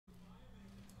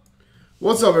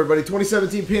What's up, everybody?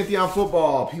 2017 Pantheon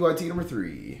Football, PYT number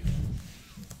 3.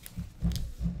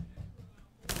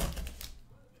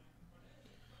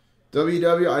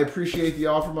 WW, I appreciate the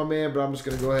offer, my man, but I'm just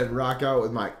going to go ahead and rock out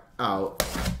with my out.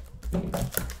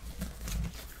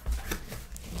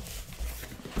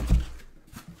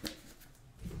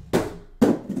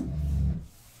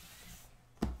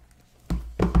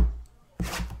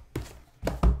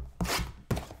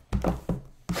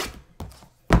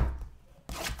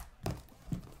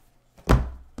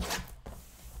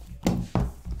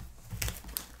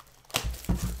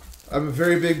 I'm a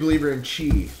very big believer in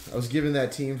Chi. I was given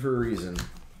that team for a reason.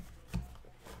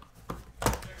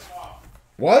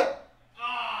 What?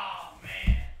 Oh,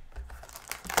 man.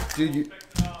 Dude,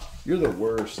 you're the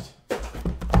worst.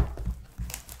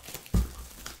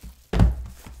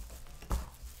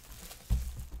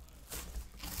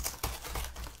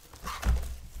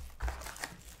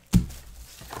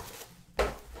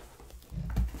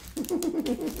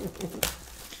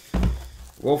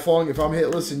 Well, Fong, if I'm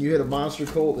hitless and you hit a monster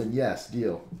Colt, then yes,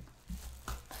 deal.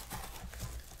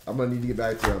 I'm going to need to get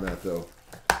back to you on that, though.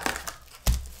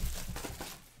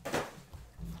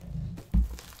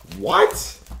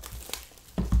 What?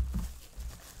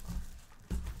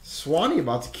 Swanee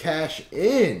about to cash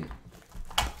in.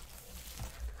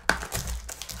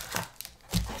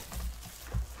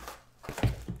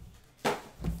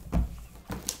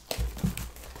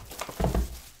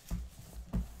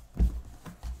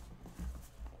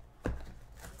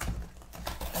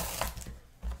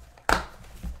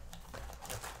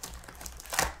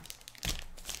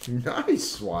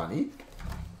 Nice, Swanee.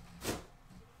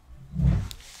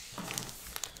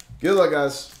 Good luck,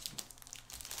 guys.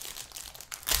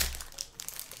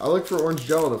 I look for Orange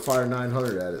Jello to fire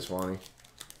 900 at it, Swanee.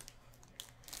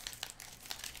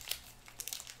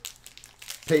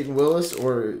 Peyton Willis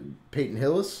or Peyton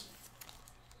Hillis?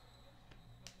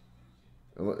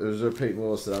 Is there Peyton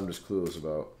Willis that I'm just clueless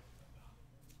about?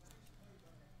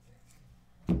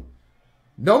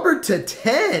 Number to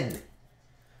 10.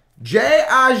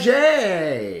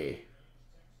 J.I.J.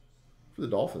 for the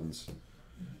Dolphins.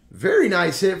 Very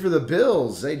nice hit for the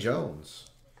Bills. Zay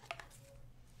Jones.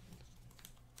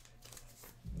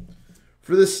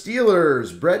 For the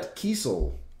Steelers, Brett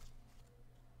Kiesel.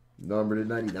 Number to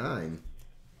 99.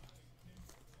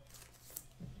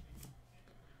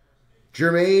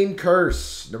 Jermaine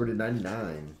Kearse. Number to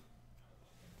 99.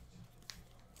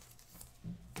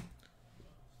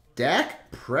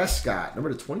 Dak Prescott.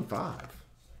 Number to 25.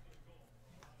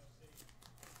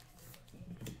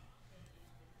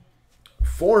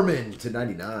 Foreman to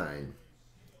 99.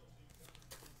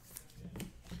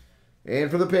 And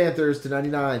for the Panthers to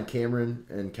 99, Cameron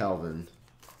and Calvin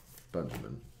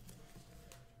Benjamin.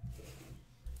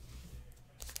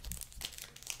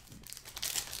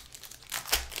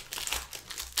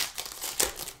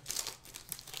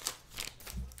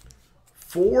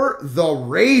 For the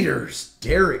Raiders,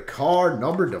 Derek Carr,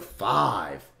 number to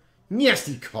 5.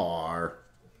 Nasty Carr.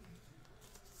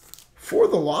 For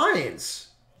the Lions,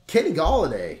 Kenny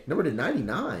Golladay, number to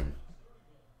 99.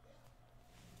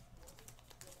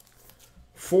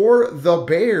 For the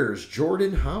Bears,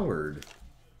 Jordan Howard,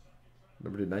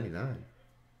 number to 99.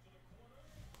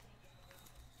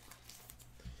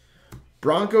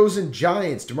 Broncos and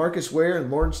Giants, DeMarcus Ware and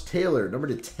Lawrence Taylor, number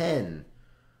to 10.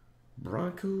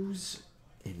 Broncos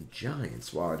and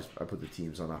Giants. Wow, I put the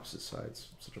teams on opposite sides.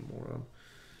 Such a moron.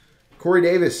 Corey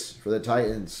Davis for the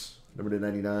Titans, number to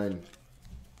 99.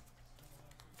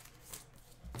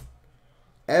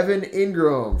 Evan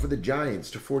Ingram for the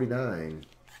Giants to 49.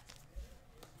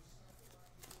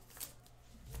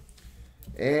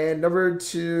 And number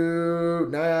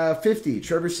 50,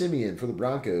 Trevor Siemian for the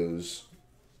Broncos.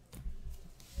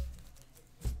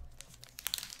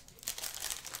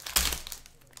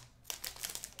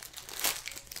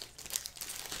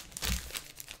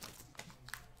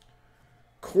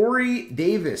 Corey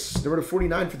Davis, number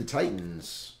 49 for the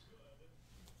Titans.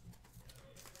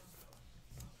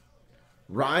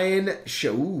 Ryan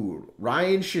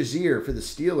Shazier for the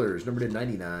Steelers, number to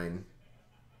 99.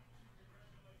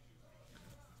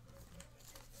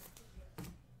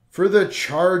 For the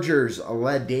Chargers,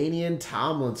 LaDainian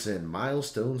Tomlinson,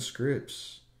 Milestone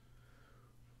Scripts.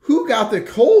 Who got the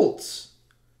Colts?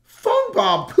 Fun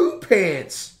Bob Poo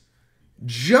Pants.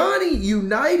 Johnny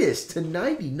Unitas to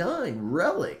 99,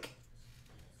 Relic.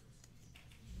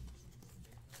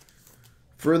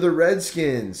 For the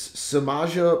Redskins,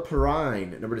 Samaja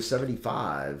Perine, number to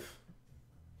 75.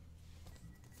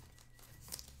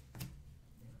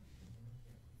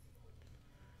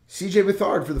 CJ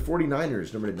Beathard for the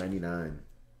 49ers, number to 99.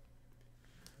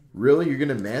 Really? You're going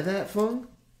to mad that, Fung?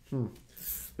 There's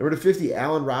Number to 50,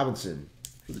 Allen Robinson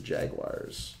for the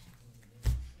Jaguars.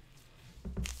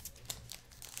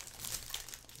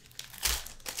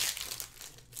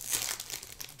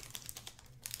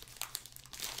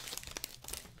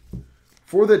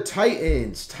 For the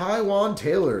Titans, Taiwan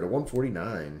Taylor to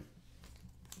 149.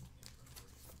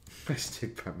 I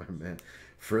stick by my man.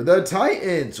 For the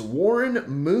Titans, Warren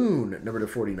Moon, number to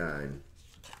 49.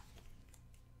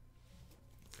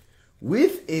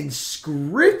 With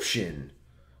inscription,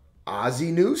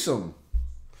 Ozzie Newsome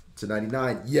to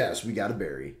 99. Yes, we got a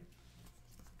Barry.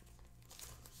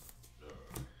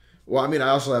 Well, I mean, I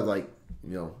also have like,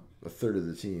 you know, a third of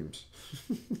the teams.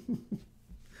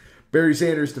 Barry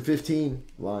Sanders to 15.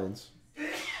 Lions.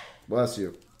 Bless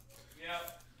you.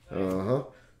 Yep. Uh-huh.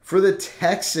 For the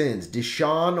Texans,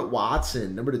 Deshaun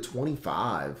Watson, number to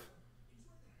 25.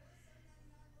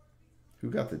 Who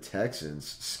got the Texans?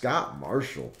 Scott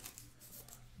Marshall.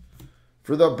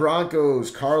 For the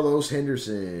Broncos, Carlos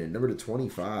Henderson, number to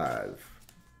 25.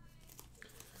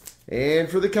 And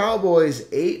for the Cowboys,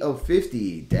 8 of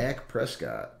 50, Dak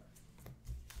Prescott.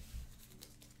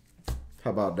 How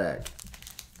about Dak?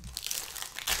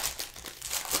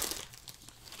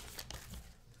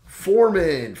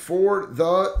 Foreman for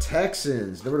the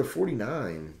Texans, number to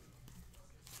 49.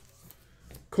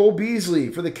 Cole Beasley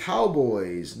for the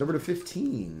Cowboys, number to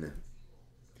 15.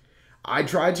 I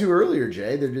tried to earlier,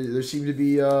 Jay. There seemed to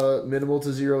be minimal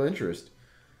to zero interest.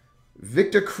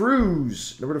 Victor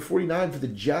Cruz, number to 49 for the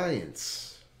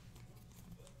Giants.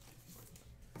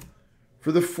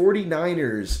 For the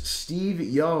 49ers, Steve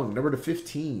Young, number to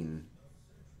 15.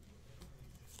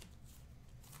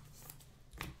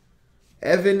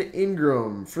 Evan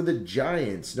Ingram for the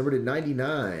Giants, number to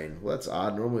 99. Well, that's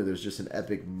odd. Normally there's just an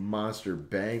epic monster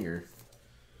banger.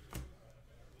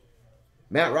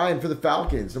 Matt Ryan for the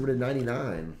Falcons, number to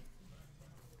 99.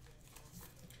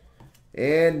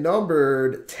 And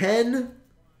numbered 10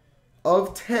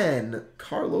 of 10,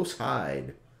 Carlos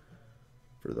Hyde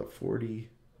for the 49ers.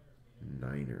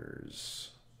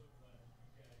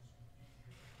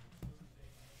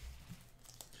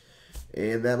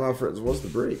 And that, my friends, was the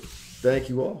break. Thank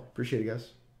you all. Appreciate it,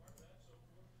 guys.